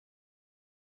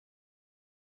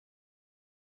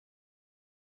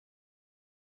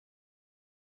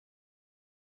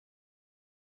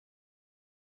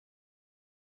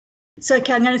So,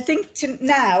 okay, I'm going to think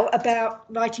now about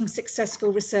writing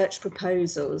successful research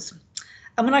proposals.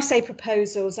 And when I say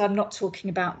proposals, I'm not talking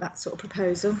about that sort of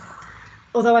proposal.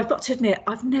 Although I've got to admit,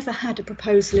 I've never had a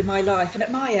proposal in my life. And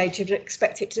at my age, I'd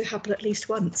expect it to happen at least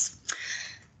once.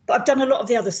 But I've done a lot of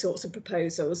the other sorts of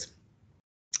proposals.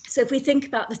 So if we think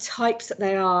about the types that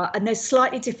they are, and there's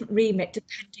slightly different remit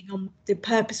depending on the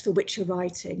purpose for which you're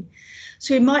writing.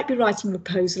 So we might be writing a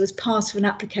proposal as part of an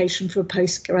application for a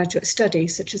postgraduate study,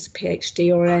 such as a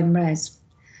PhD or an MRes.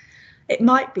 It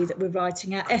might be that we're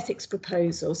writing our ethics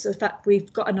proposal. So in fact,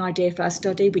 we've got an idea for our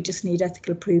study, we just need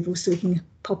ethical approval so we can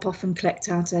pop off and collect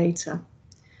our data.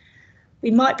 We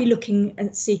might be looking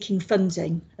at seeking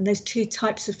funding, and there's two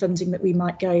types of funding that we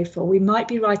might go for. We might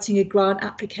be writing a grant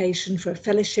application for a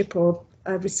fellowship or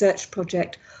a research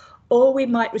project, or we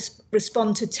might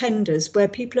respond to tenders where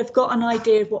people have got an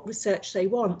idea of what research they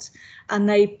want and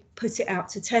they put it out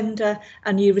to tender,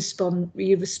 and you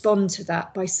respond to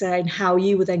that by saying how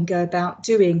you will then go about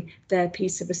doing their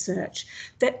piece of research.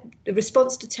 That the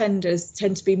response to tenders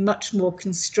tend to be much more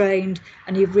constrained,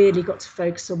 and you've really got to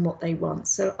focus on what they want.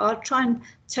 So I'll try and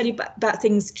tell you about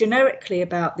things generically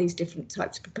about these different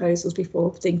types of proposals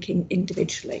before thinking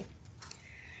individually.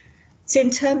 So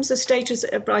in terms of stages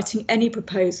of writing any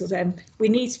proposal, then we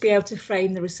need to be able to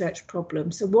frame the research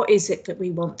problem. So what is it that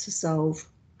we want to solve?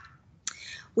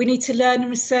 We need to learn and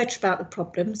research about the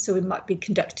problem, so we might be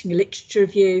conducting a literature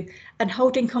review and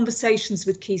holding conversations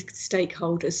with key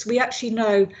stakeholders, so we actually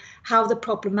know how the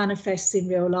problem manifests in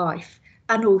real life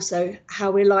and also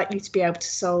how we're likely to be able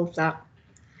to solve that.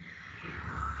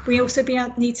 We also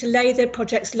need to lay the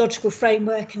project's logical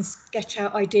framework and sketch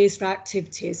out ideas for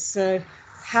activities, so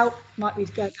how might we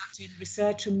go about doing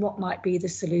research and what might be the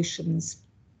solutions.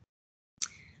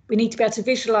 We need to be able to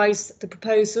visualise the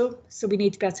proposal, so we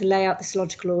need to be able to lay out this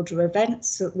logical order of events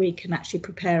so that we can actually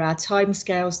prepare our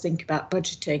timescales, think about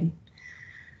budgeting.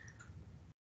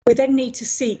 We then need to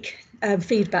seek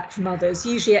feedback from others,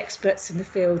 usually experts in the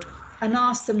field, and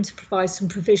ask them to provide some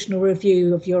provisional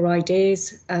review of your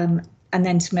ideas and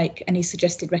then to make any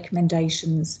suggested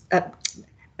recommendations,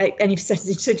 any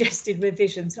suggested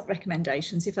revisions, not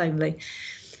recommendations, if only.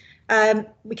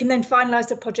 We can then finalise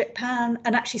the project plan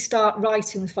and actually start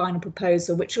writing the final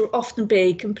proposal, which will often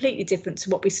be completely different to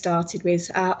what we started with,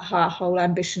 our whole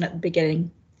ambition at the beginning.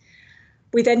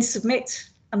 We then submit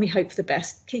and we hope for the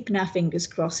best, keeping our fingers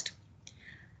crossed.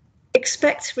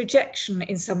 Expect rejection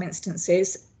in some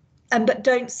instances, but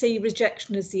don't see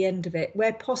rejection as the end of it.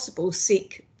 Where possible,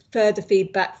 seek further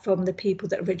feedback from the people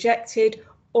that are rejected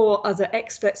or other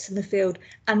experts in the field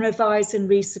and revise and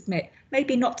resubmit.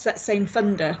 Maybe not to that same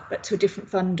funder, but to a different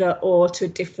funder or to a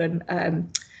different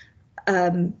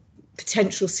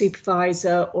potential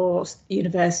supervisor or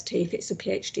university if it's a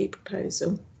PhD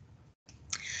proposal.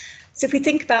 So if we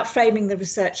think about framing the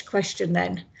research question,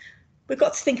 then we've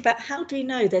got to think about, how do we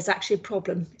know there's actually a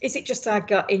problem? Is it just our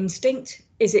gut instinct?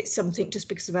 Is it something just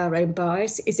because of our own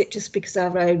bias? Is it just because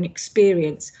of our own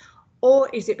experience? Or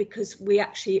is it because we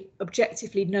actually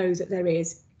objectively know that there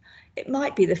is? It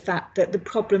might be the fact that the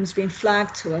problem's been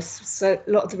flagged to us. So a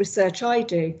lot of the research I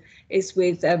do is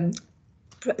with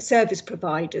service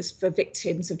providers for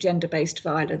victims of gender-based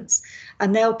violence,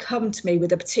 and they'll come to me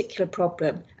with a particular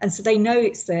problem, and so they know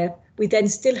it's there. We then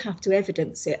still have to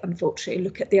evidence it, unfortunately,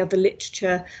 look at the other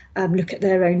literature, look at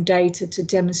their own data to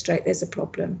demonstrate there's a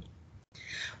problem.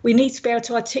 We need to be able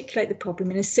to articulate the problem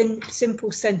in a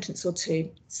simple sentence or two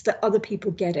so that other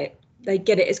people get it. They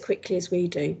get it as quickly as we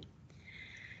do.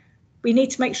 We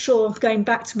need to make sure, going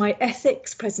back to my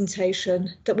ethics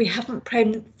presentation, that we haven't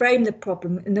framed the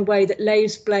problem in the way that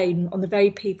lays blame on the very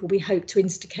people we hope to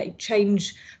instigate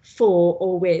change for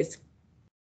or with.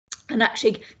 And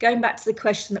actually, going back to the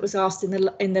question that was asked in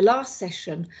the last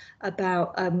session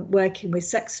about working with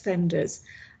sex offenders,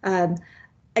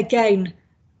 again,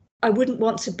 I wouldn't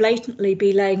want to blatantly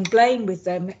be laying blame with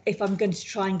them if I'm going to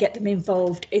try and get them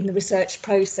involved in the research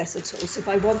process at all. So if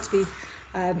I want to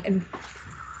be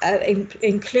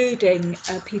including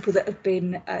people that have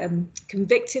been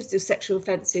convicted of sexual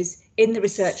offences in the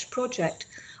research project,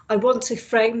 I want to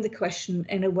frame the question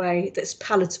in a way that's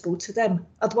palatable to them.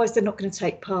 Otherwise, they're not going to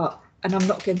take part and I'm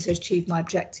not going to achieve my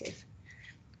objective.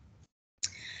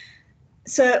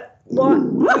 So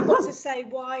I've got to say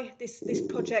why this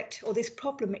project or this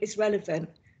problem is relevant.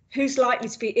 Who's likely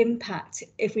to be impacted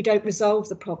if we don't resolve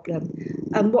the problem?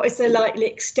 And what is the likely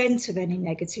extent of any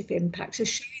negative impact? So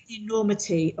showing the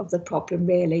enormity of the problem,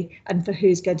 really, and for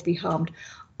who's going to be harmed.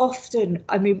 Often,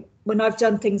 I mean, when I've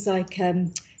done things like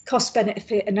cost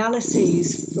benefit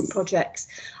analyses for projects,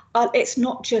 it's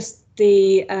not just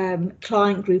the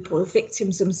client group or the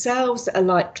victims themselves that are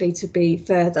likely to be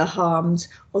further harmed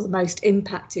or the most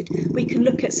impacted. We can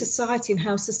look at society and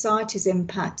how society is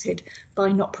impacted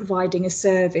by not providing a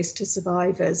service to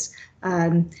survivors.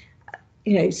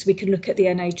 You know, so we can look at the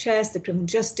NHS, the criminal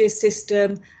justice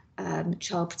system,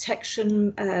 child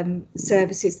protection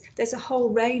services. There's a whole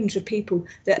range of people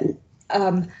that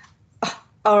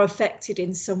are affected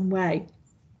in some way.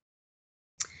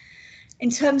 In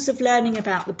terms of learning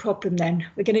about the problem, then,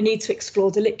 we're going to need to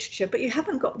explore the literature, but you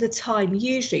haven't got the time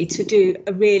usually to do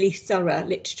a really thorough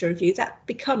literature review. That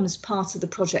becomes part of the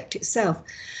project itself.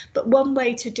 But one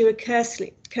way to do a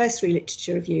cursory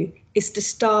literature review is to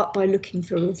start by looking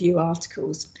for review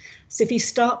articles. So if you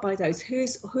start by those,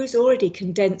 who's already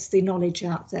condensed the knowledge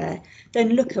out there, then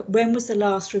look at when was the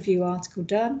last review article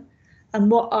done and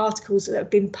what articles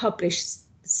have been published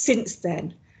since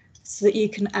then, so that you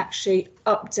can actually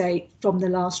update from the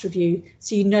last review,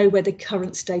 so you know where the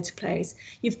current state of play is.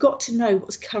 You've got to know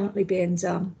what's currently being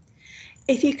done.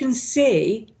 If you can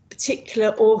see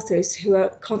particular authors who are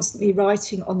constantly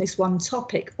writing on this one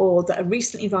topic or that are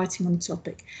recently writing on the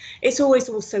topic, it's always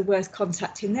also worth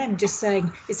contacting them, just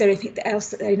saying, is there anything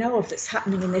else that they know of that's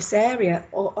happening in this area,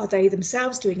 or are they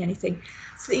themselves doing anything,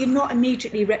 so that you're not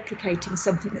immediately replicating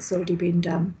something that's already been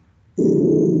done.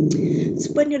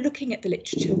 So when you're looking at the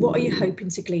literature, what are you hoping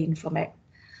to glean from it?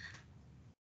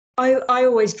 I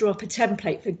always draw up a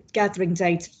template for gathering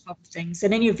data from things,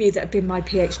 and any of you that have been my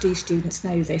PhD students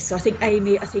know this. So I think,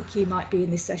 Amy, I think you might be in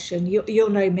this session. You'll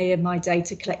know me and my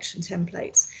data collection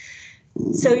templates.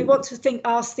 So we want to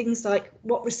ask things like,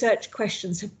 what research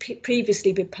questions have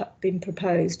previously been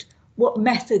proposed? What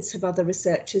methods have other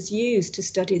researchers used to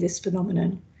study this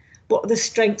phenomenon? What are the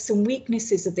strengths and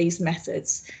weaknesses of these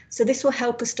methods? So this will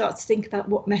help us start to think about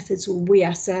what methods will we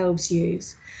ourselves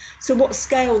use. So what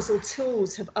scales or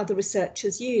tools have other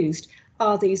researchers used?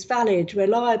 Are these valid,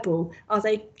 reliable?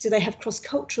 Do they have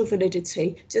cross-cultural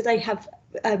validity?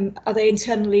 Are they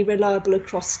internally reliable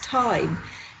across time?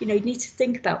 You know, you need to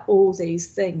think about all these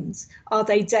things. Are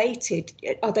they dated?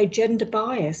 Are they gender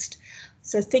biased?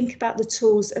 So think about the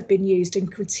tools that have been used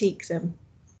and critique them.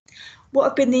 What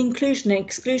have been the inclusion and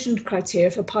exclusion criteria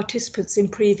for participants in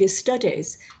previous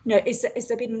studies? You know, is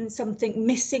there been something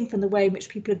missing from the way in which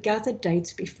people have gathered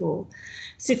data before?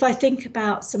 So if I think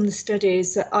about some of the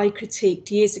studies that I critiqued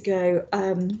years ago,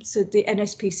 so the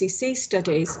NSPCC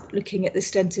studies looking at the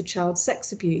extent of child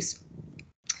sex abuse,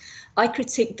 I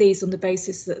critiqued these on the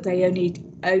basis that they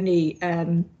only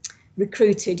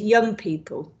recruited young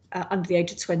people under the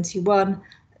age of 21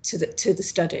 to the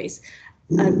studies.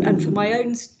 And for my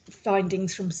own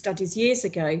findings from studies years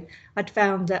ago, I'd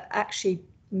found that actually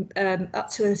up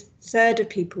to a third of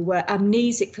people were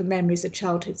amnesic from memories of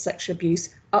childhood sexual abuse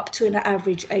up to an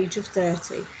average age of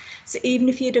 30. So even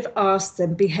if you'd have asked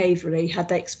them behaviourally, had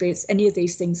they experienced any of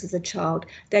these things as a child,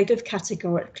 they'd have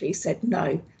categorically said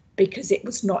no, because it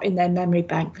was not in their memory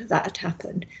bank that that had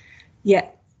happened.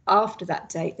 Yet after that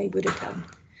date, they would have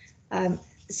done.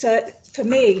 So for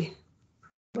me,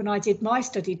 when I did my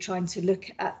study trying to look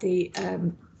at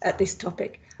this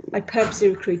topic, I purposely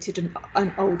recruited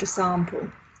an older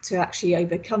sample to actually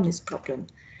overcome this problem.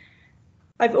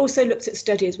 I've also looked at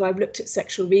studies where I've looked at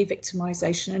sexual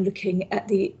re-victimisation and looking at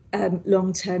the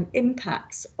long-term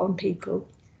impacts on people.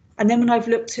 And then when I've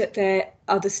looked at their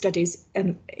other studies,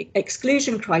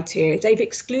 exclusion criteria, they've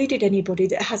excluded anybody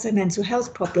that has a mental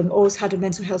health problem or has had a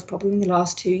mental health problem in the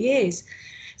last 2 years.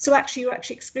 So actually, you're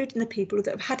actually excluding the people that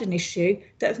have had an issue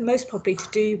that have most probably to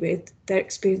do with their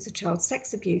experience of child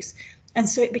sex abuse. And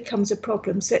so it becomes a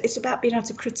problem. So it's about being able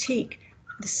to critique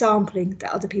the sampling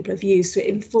that other people have used, so it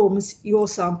informs your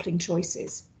sampling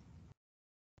choices.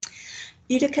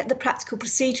 You look at the practical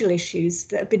procedural issues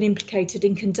that have been implicated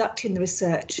in conducting the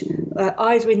research,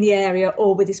 either in the area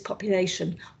or with this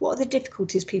population. What are the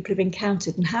difficulties people have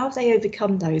encountered and how have they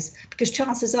overcome those? Because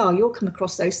chances are you'll come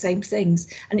across those same things,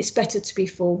 and it's better to be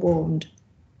forewarned.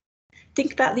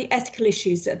 Think about the ethical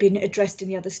issues that have been addressed in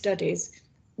the other studies.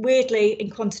 Weirdly, in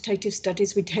quantitative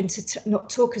studies, we tend to not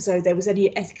talk as though there was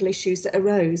any ethical issues that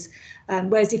arose.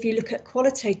 Whereas if you look at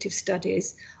qualitative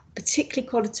studies, particularly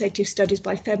qualitative studies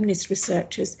by feminist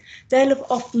researchers, they'll have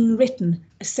often written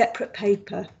a separate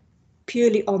paper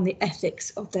purely on the ethics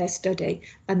of their study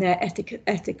and their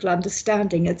ethical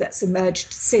understanding that's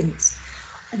emerged since.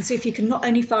 And so if you can not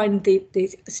only find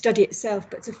the study itself,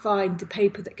 but to find the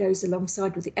paper that goes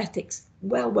alongside with the ethics,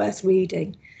 well worth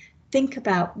reading. Think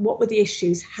about what were the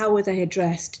issues, how were they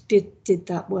addressed, did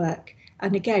that work?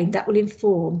 And again, that will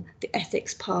inform the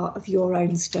ethics part of your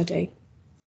own study.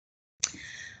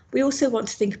 We also want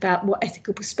to think about what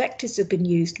ethical perspectives have been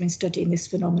used when studying this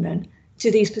phenomenon.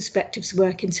 do these perspectives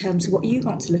work in terms of what you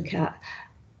want to look at?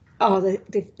 Are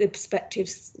the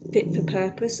perspectives fit for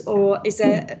purpose, or is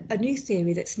there a new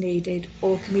theory that's needed,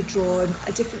 or can we draw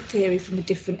a different theory from a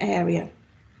different area?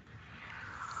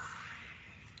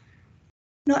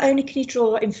 Not only can you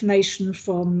draw information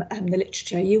from the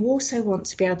literature, you also want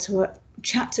to be able to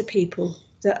chat to people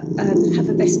that have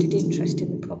a vested interest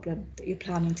in the problem that you're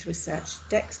planning to research.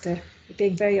 Dexter, you're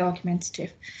being very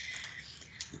argumentative.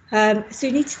 So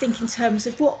you need to think in terms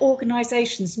of what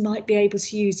organisations might be able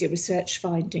to use your research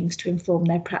findings to inform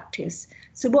their practice.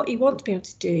 So what you want to be able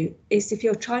to do is, if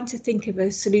you're trying to think of a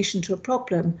solution to a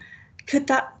problem, could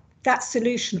that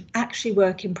solution actually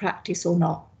work in practice or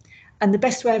not? And the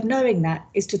best way of knowing that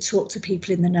is to talk to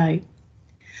people in the know.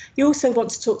 You also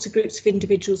want to talk to groups of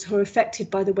individuals who are affected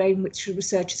by the way in which the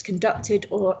research is conducted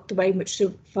or the way in which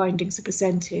the findings are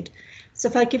presented. So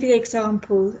if I give you the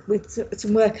example with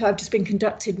some work I've just been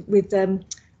conducted with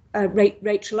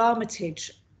Rachel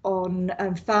Armitage on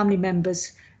family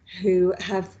members who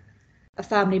have a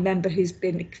family member who's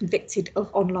been convicted of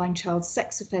online child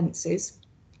sex offences.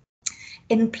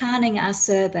 In planning our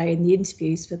survey and the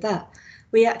interviews for that,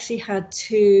 we actually had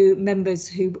two members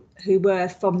who were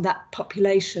from that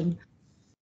population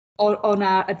on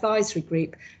our advisory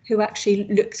group, who actually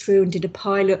looked through and did a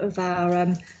pilot of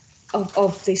our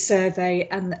of the survey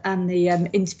and the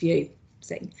interview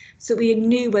thing. So we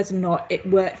knew whether or not it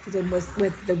worked for them,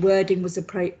 whether the wording was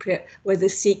appropriate, whether the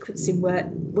sequencing worked,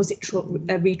 was it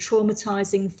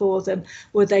re-traumatizing for them,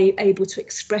 were they able to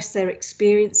express their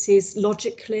experiences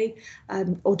logically,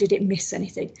 or did it miss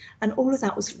anything? And all of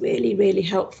that was really, really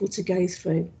helpful to go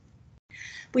through.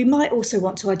 We might also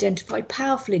want to identify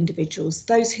powerful individuals,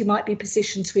 those who might be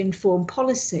positioned to inform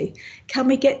policy. Can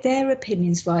we get their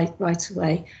opinions right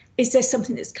away? Is there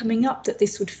something that's coming up that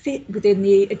this would fit within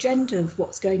the agenda of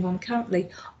what's going on currently,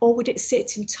 or would it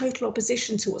sit in total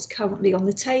opposition to what's currently on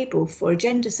the table for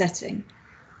agenda setting?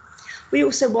 We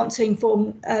also want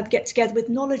to get together with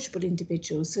knowledgeable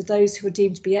individuals, so those who are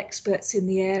deemed to be experts in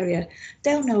the area.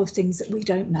 They'll know of things that we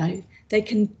don't know. They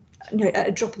can, at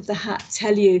a drop of the hat,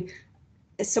 tell you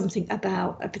something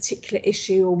about a particular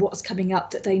issue or what's coming up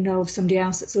that they know of somebody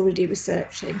else that's already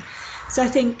researching. So I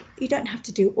think you don't have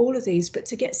to do all of these, but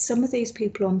to get some of these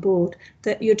people on board,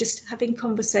 that you're just having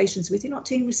conversations with, you're not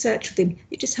doing research with them,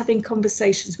 you're just having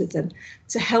conversations with them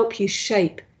to help you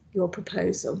shape your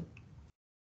proposal.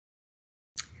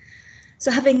 So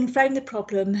having framed the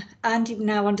problem and you've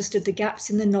now understood the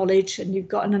gaps in the knowledge and you've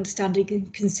got an understanding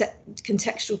of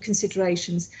contextual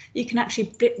considerations, you can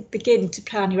actually begin to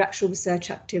plan your actual research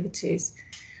activities.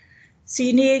 So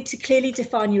you need to clearly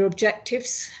define your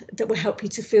objectives that will help you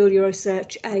to fill your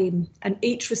research aim, and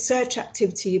each research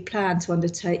activity you plan to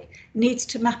undertake needs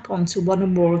to map onto one or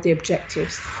more of the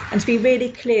objectives and to be really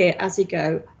clear as you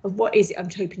go of what is it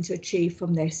I'm hoping to achieve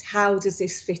from this, how does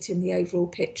this fit in the overall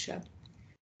picture.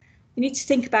 You need to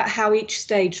think about how each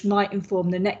stage might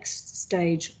inform the next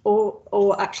stage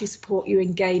or actually support you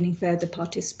in gaining further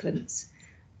participants.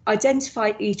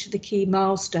 Identify each of the key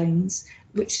milestones,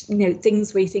 which,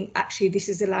 things where you think, actually, this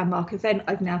is a landmark event,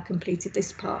 I've now completed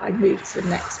this part, I move to the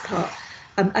next part.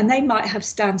 And they might have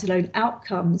standalone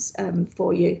outcomes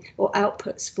for you or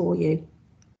outputs for you.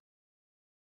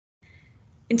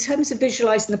 In terms of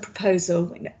visualising the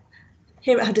proposal,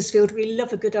 here at Huddersfield, we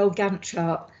love a good old Gantt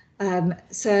chart.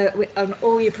 So on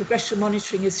all your progression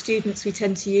monitoring as students, we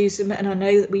tend to use them, and I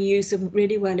know that we use them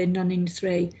really well in Nunning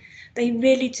 3. They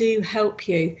really do help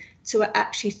you to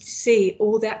actually see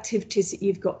all the activities that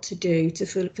you've got to do to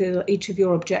fulfil each of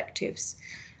your objectives.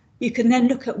 You can then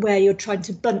look at where you're trying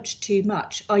to bunch too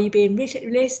much. Are you being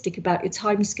realistic about your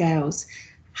timescales?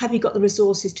 Have you got the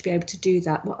resources to be able to do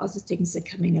that? What other things are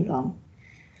coming along?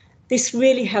 This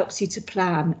really helps you to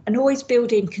plan and always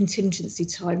build in contingency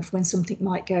time for when something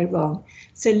might go wrong.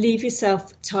 So leave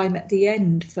yourself time at the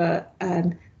end for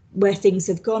where things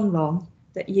have gone wrong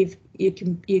that you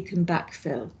can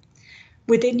backfill.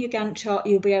 Within your Gantt chart,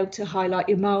 you'll be able to highlight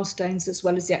your milestones as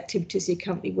well as the activities you're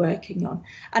currently working on.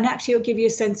 And actually, it'll give you a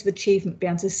sense of achievement, be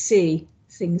able to see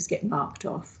things get marked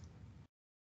off.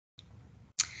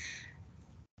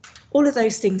 All of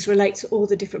those things relate to all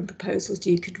the different proposals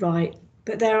you could write.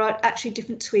 But there are actually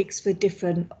different tweaks for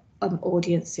different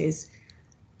audiences.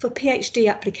 For PhD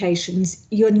applications,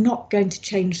 you're not going to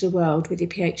change the world with your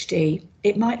PhD.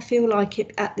 It might feel like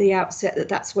it at the outset that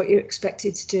that's what you're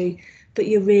expected to do, but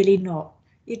you're really not.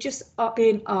 You just are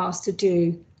being asked to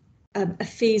do a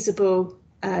feasible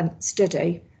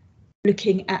study,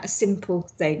 looking at a simple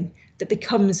thing that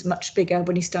becomes much bigger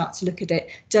when you start to look at it.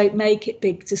 Don't make it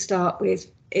big to start with,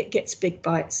 it gets big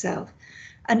by itself.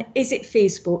 And is it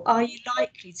feasible? Are you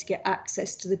likely to get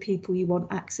access to the people you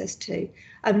want access to?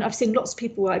 I mean, I've seen lots of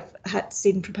people, I've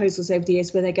seen proposals over the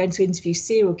years where they're going to interview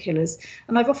serial killers.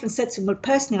 And I've often said to them, well,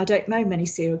 personally, I don't know many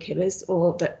serial killers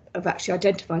or that have actually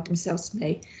identified themselves to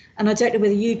me. And I don't know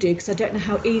whether you do, because I don't know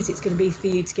how easy it's going to be for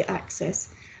you to get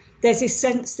access. There's this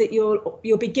sense that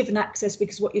you'll be given access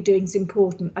because what you're doing is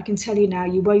important. I can tell you now,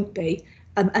 you won't be.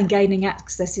 And gaining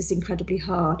access is incredibly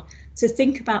hard. So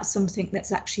think about something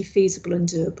that's actually feasible and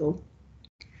doable.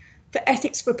 For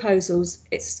ethics proposals,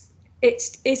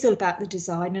 it is all about the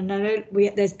design, and I know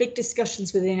there's big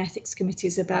discussions within ethics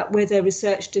committees about whether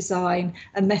research design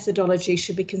and methodology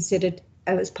should be considered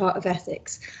as part of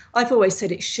ethics. I've always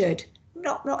said it should,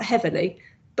 not heavily,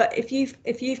 but if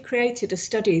you've created a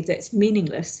study that's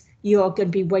meaningless, you are going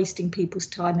to be wasting people's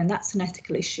time, and that's an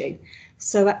ethical issue.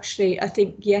 So actually, I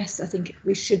think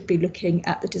we should be looking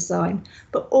at the design,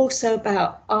 but also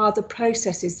about, are the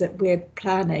processes that we're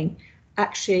planning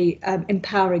actually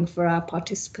empowering for our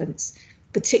participants,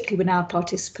 particularly when our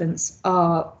participants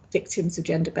are victims of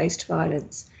gender-based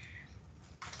violence.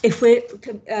 If we're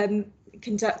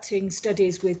conducting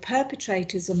studies with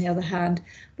perpetrators, on the other hand,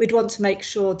 we'd want to make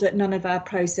sure that none of our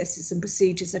processes and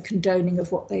procedures are condoning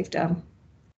of what they've done,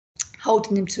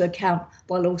 holding them to account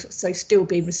while also still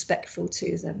being respectful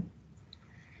to them.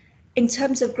 In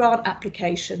terms of grant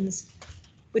applications,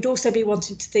 we'd also be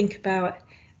wanting to think about,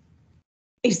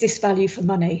 is this value for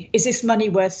money? Is this money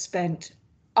worth spent?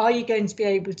 Are you going to be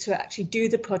able to actually do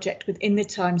the project within the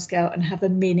timescale and have a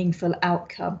meaningful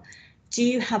outcome? Do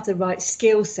you have the right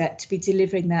skill set to be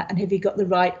delivering that? And have you got the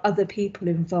right other people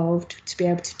involved to be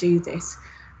able to do this?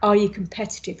 Are you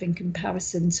competitive in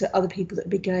comparison to other people that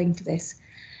will be going for this?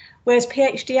 Whereas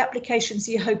PhD applications,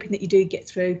 you're hoping that you do get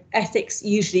through. Ethics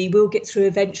usually will get through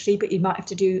eventually, but you might have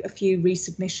to do a few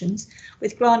resubmissions.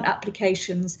 With grant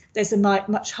applications, there's a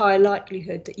much higher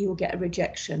likelihood that you will get a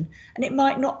rejection. And it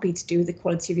might not be to do with the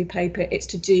quality of your paper, it's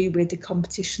to do with the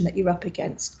competition that you're up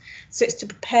against. So it's to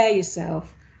prepare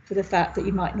yourself for the fact that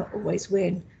you might not always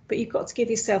win, but you've got to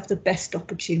give yourself the best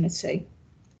opportunity.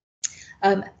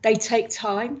 They take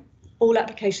time. All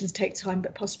applications take time,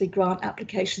 but possibly grant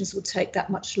applications will take that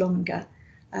much longer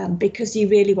because you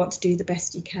really want to do the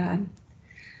best you can.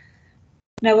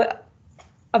 Now,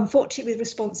 unfortunately, with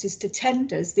responses to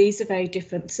tenders, these are very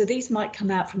different. So these might come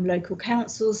out from local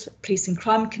councils, police and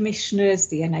crime commissioners,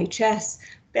 the NHS,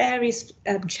 various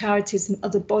charities and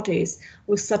other bodies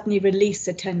will suddenly release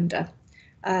a tender.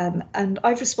 And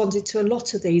I've responded to a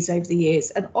lot of these over the years,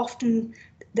 and often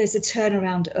there's a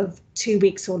turnaround of 2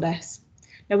 weeks or less.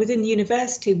 Now, within the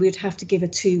university, we'd have to give a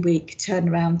 2-week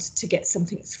turnaround to get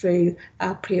something through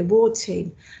our pre-award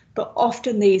team, but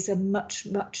often these are much,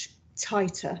 much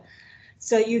tighter.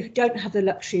 So you don't have the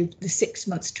luxury of the 6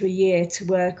 months to a year to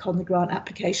work on the grant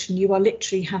application. You are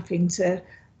literally having to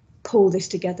pull this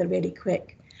together really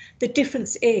quick. The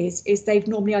difference is they've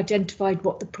normally identified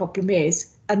what the problem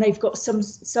is, and they've got some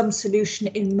solution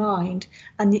in mind,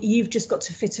 and you've just got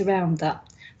to fit around that.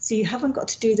 So you haven't got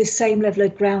to do the same level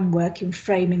of groundwork in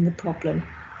framing the problem.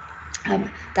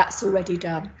 That's already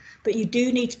done. But you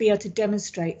do need to be able to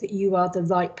demonstrate that you are the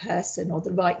right person or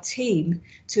the right team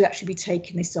to actually be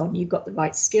taking this on. You've got the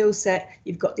right skill set,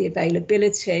 you've got the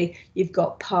availability, you've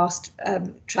got past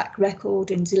track record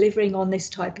in delivering on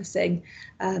this type of thing.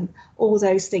 All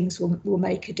those things will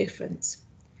make a difference.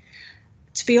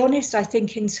 To be honest, I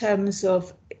think in terms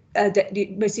of that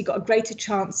you mostly got a greater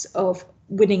chance of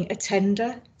winning a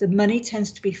tender. The money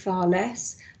tends to be far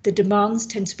less. The demands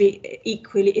tend to be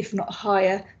equally, if not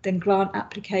higher, than grant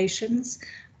applications.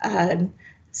 But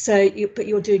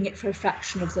you're doing it for a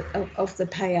fraction of the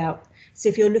payout. So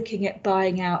if you're looking at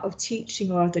buying out of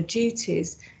teaching or other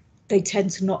duties, they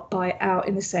tend to not buy out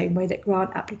in the same way that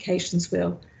grant applications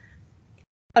will.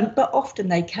 But often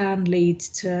they can lead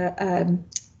to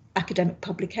academic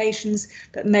publications,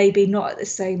 but maybe not at the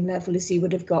same level as you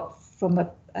would have got from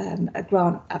a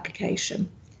grant application.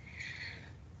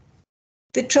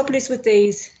 The trouble is with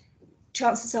these,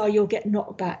 chances are you'll get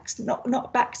knockbacks.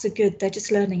 Knockbacks are good, they're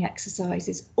just learning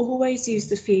exercises. Always use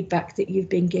the feedback that you've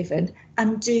been given,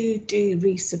 and do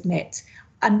resubmit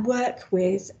and work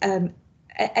with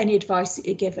any advice that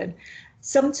you're given.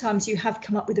 Sometimes you have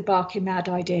come up with a barking mad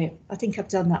idea. I think I've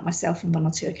done that myself on 1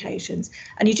 or 2 occasions,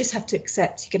 and you just have to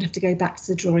accept you're going to have to go back to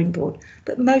the drawing board.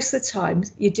 But most of the time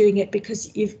you're doing it because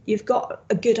you've got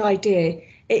a good idea.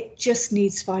 It just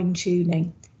needs fine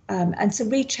tuning. And so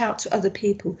reach out to other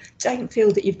people. Don't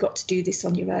feel that you've got to do this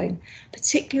on your own,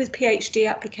 particularly with PhD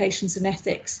applications and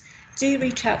ethics. Do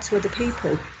reach out to other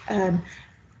people.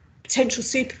 potential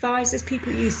supervisors,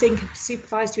 people you think have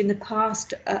supervised you in the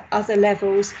past at other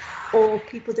levels, or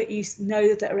people that you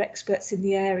know that are experts in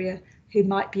the area who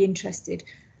might be interested.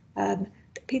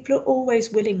 People are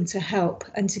always willing to help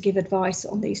and to give advice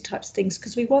on these types of things,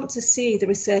 because we want to see the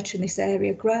research in this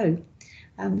area grow.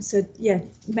 So yeah,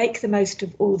 make the most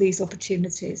of all these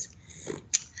opportunities.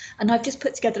 And I've just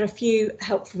put together a few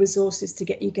helpful resources to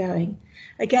get you going.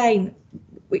 Again,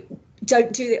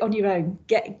 don't do it on your own.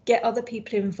 Get other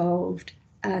people involved,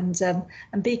 and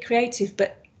be creative,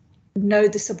 but know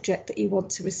the subject that you want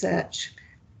to research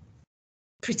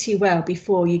pretty well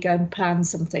before you go and plan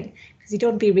something, because you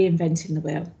don't want to be reinventing the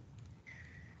wheel.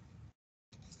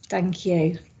 Thank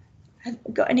you. Have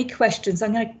you got any questions?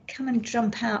 I'm going to come and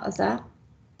jump out of that.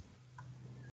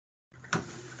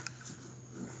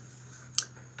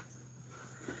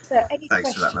 So, any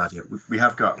Thanks questions? for that, Nadia. We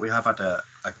have had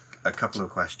a couple of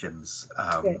questions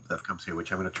that have come through,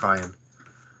 which I'm going to try and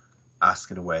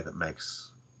ask in a way that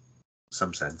makes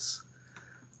some sense.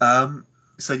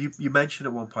 So you mentioned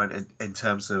at one point in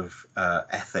terms of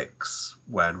ethics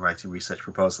when writing research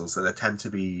proposals that there tend to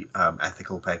be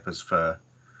ethical papers for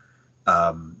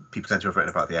people tend to have written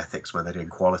about the ethics when they're doing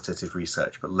qualitative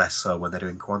research, but less so when they're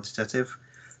doing quantitative.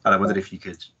 And I wondered if you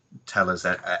could tell us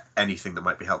anything that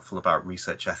might be helpful about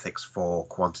research ethics for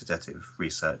quantitative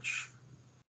research.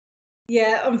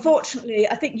 Yeah, unfortunately,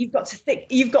 I think you've got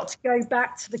to go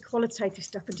back to the qualitative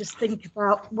stuff and just think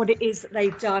about what it is that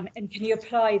they've done, and can you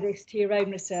apply this to your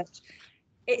own research.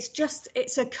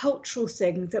 It's a cultural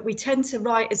thing that we tend to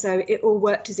write as though it all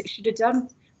worked as it should have done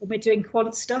when we're doing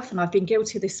quant stuff, and I've been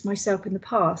guilty of this myself in the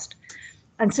past.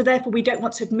 And so therefore we don't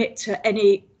want to admit to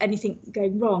anything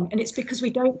going wrong, and it's because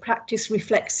we don't practice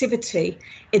reflexivity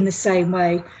in the same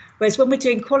way. Whereas when we're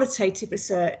doing qualitative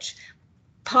research,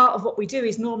 part of what we do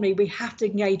is normally we have to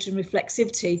engage in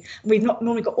reflexivity. We've not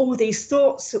normally got all these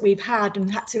thoughts that we've had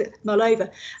and had to mull over.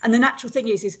 And the natural thing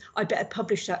is I better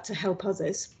publish that to help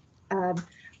others.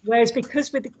 Whereas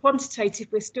because with the quantitative,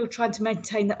 we're still trying to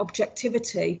maintain that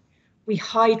objectivity, we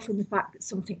hide from the fact that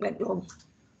something went wrong.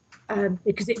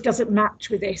 Because it doesn't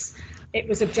match with this. It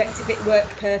was objective, it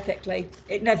worked perfectly.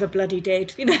 It never bloody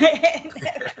did, you know.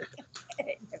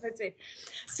 It never did.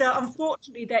 So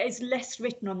unfortunately, there is less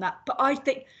written on that. But I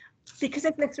think because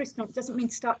there's less written on it doesn't mean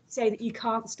to say that you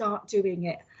can't start doing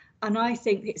it. And I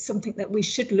think it's something that we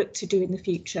should look to do in the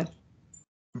future.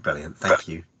 Brilliant, thank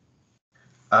you.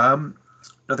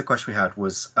 Another question we had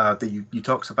was that you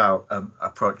talked about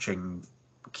approaching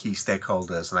key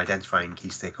stakeholders and identifying key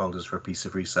stakeholders for a piece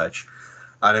of research.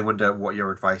 And I wonder what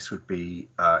your advice would be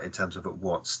in terms of at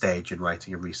what stage in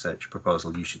writing a research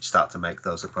proposal you should start to make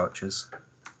those approaches.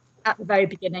 At the very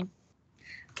beginning.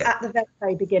 Okay. At the very,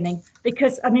 very beginning.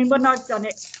 Because, I mean, when I've done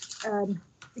it,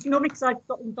 normally because I've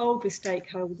got involved with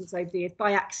stakeholders over the years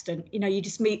by accident, you know, you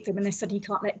just meet them and then suddenly you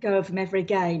can't let go of them ever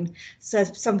again. So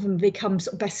some of them become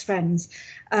sort of best friends.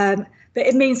 But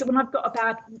it means that when I've got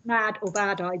a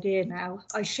bad idea now,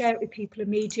 I share it with people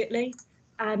immediately.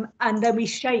 And then we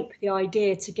shape the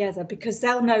idea together because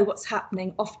they'll know what's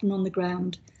happening often on the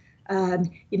ground.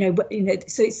 You know,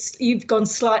 so you've gone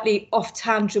slightly off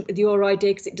tangent with your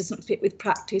idea because it doesn't fit with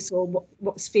practice or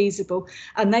what's feasible,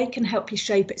 and they can help you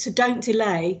shape it. So don't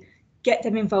delay, get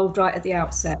them involved right at the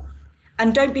outset.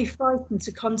 And don't be frightened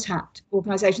to contact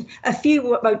organisations. A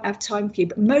few won't have time for you,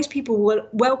 but most people will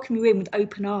welcome you in with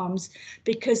open arms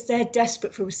because they're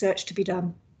desperate for research to be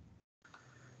done.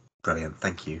 Brilliant,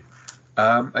 thank you.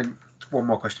 And one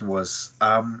more question was,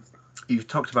 you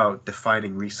talked about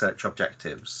defining research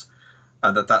objectives,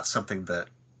 and that's something that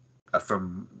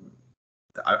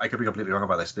I could be completely wrong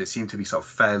about this, but it seemed to be sort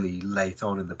of fairly late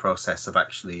on in the process of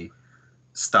actually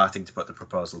starting to put the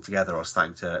proposal together or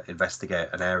starting to investigate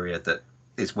an area that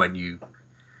is when you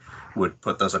would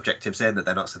put those objectives in, that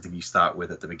they're not something you start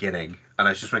with at the beginning. And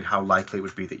I was just wondering how likely it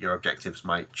would be that your objectives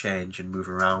might change and move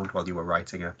around while you were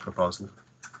writing a proposal.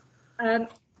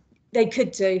 They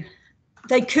could do.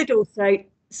 They could also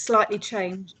slightly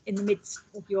change in the midst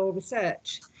of your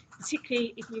research,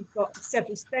 particularly if you've got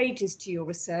several stages to your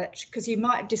research, because you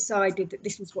might have decided that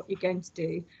this is what you're going to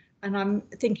do. And I'm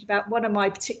thinking about one of my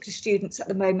particular students at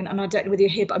the moment, and I don't know whether you're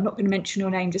here, but I'm not going to mention your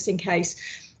name just in case.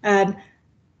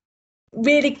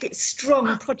 Really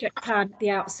strong project plan at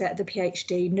the outset of the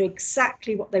PhD, knew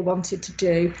exactly what they wanted to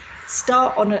do,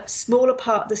 start on a smaller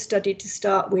part of the study to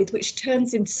start with, which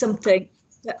turns into something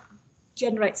that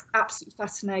generates absolutely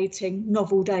fascinating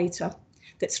novel data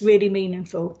that's really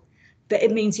meaningful. But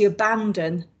it means you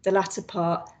abandon the latter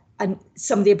part and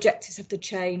some of the objectives have to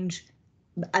change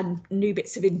and new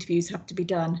bits of interviews have to be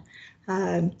done.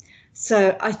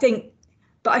 So I think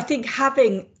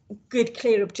having good,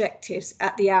 clear objectives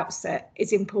at the outset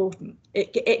is important.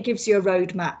 It gives you a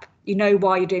roadmap. You know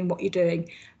why you're doing what you're doing.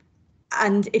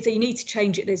 And if you need to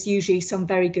change it, there's usually some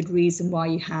very good reason why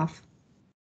you have.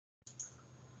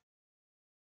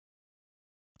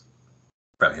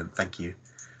 Brilliant, thank you.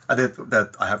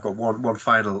 And I have got one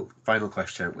final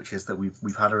question, which is that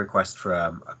we've had a request for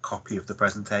a copy of the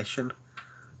presentation.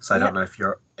 So I don't know if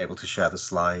you're able to share the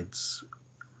slides.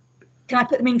 Can I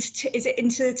put them into? Is it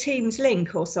into the Teams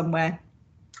link or somewhere?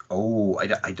 Oh, I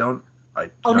don't. I don't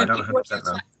 100%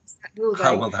 know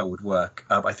how well that would work.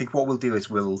 I think what we'll do is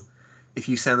if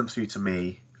you send them through to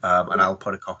me, and I'll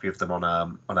put a copy of them on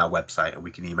our website, and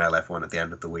we can email everyone at the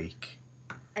end of the week.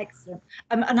 Excellent.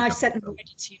 And I've sent them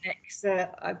already to you, Nick. So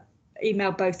I've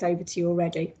emailed both over to you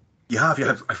already. You have?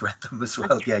 Yeah, I've read them as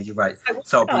well. Yeah, you're right.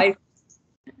 So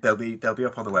they'll be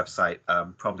up on the website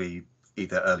probably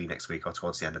either early next week or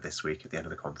towards the end of this week. At the end of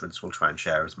the conference, we'll try and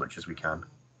share as much as we can.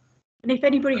 And if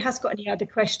anybody has got any other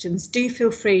questions, do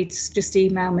feel free to just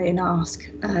email me and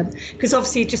ask. Because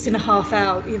obviously just in a half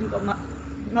hour, you haven't got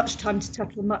much time to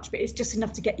tackle much, but it's just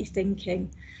enough to get you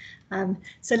thinking.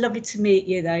 So lovely to meet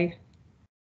you though.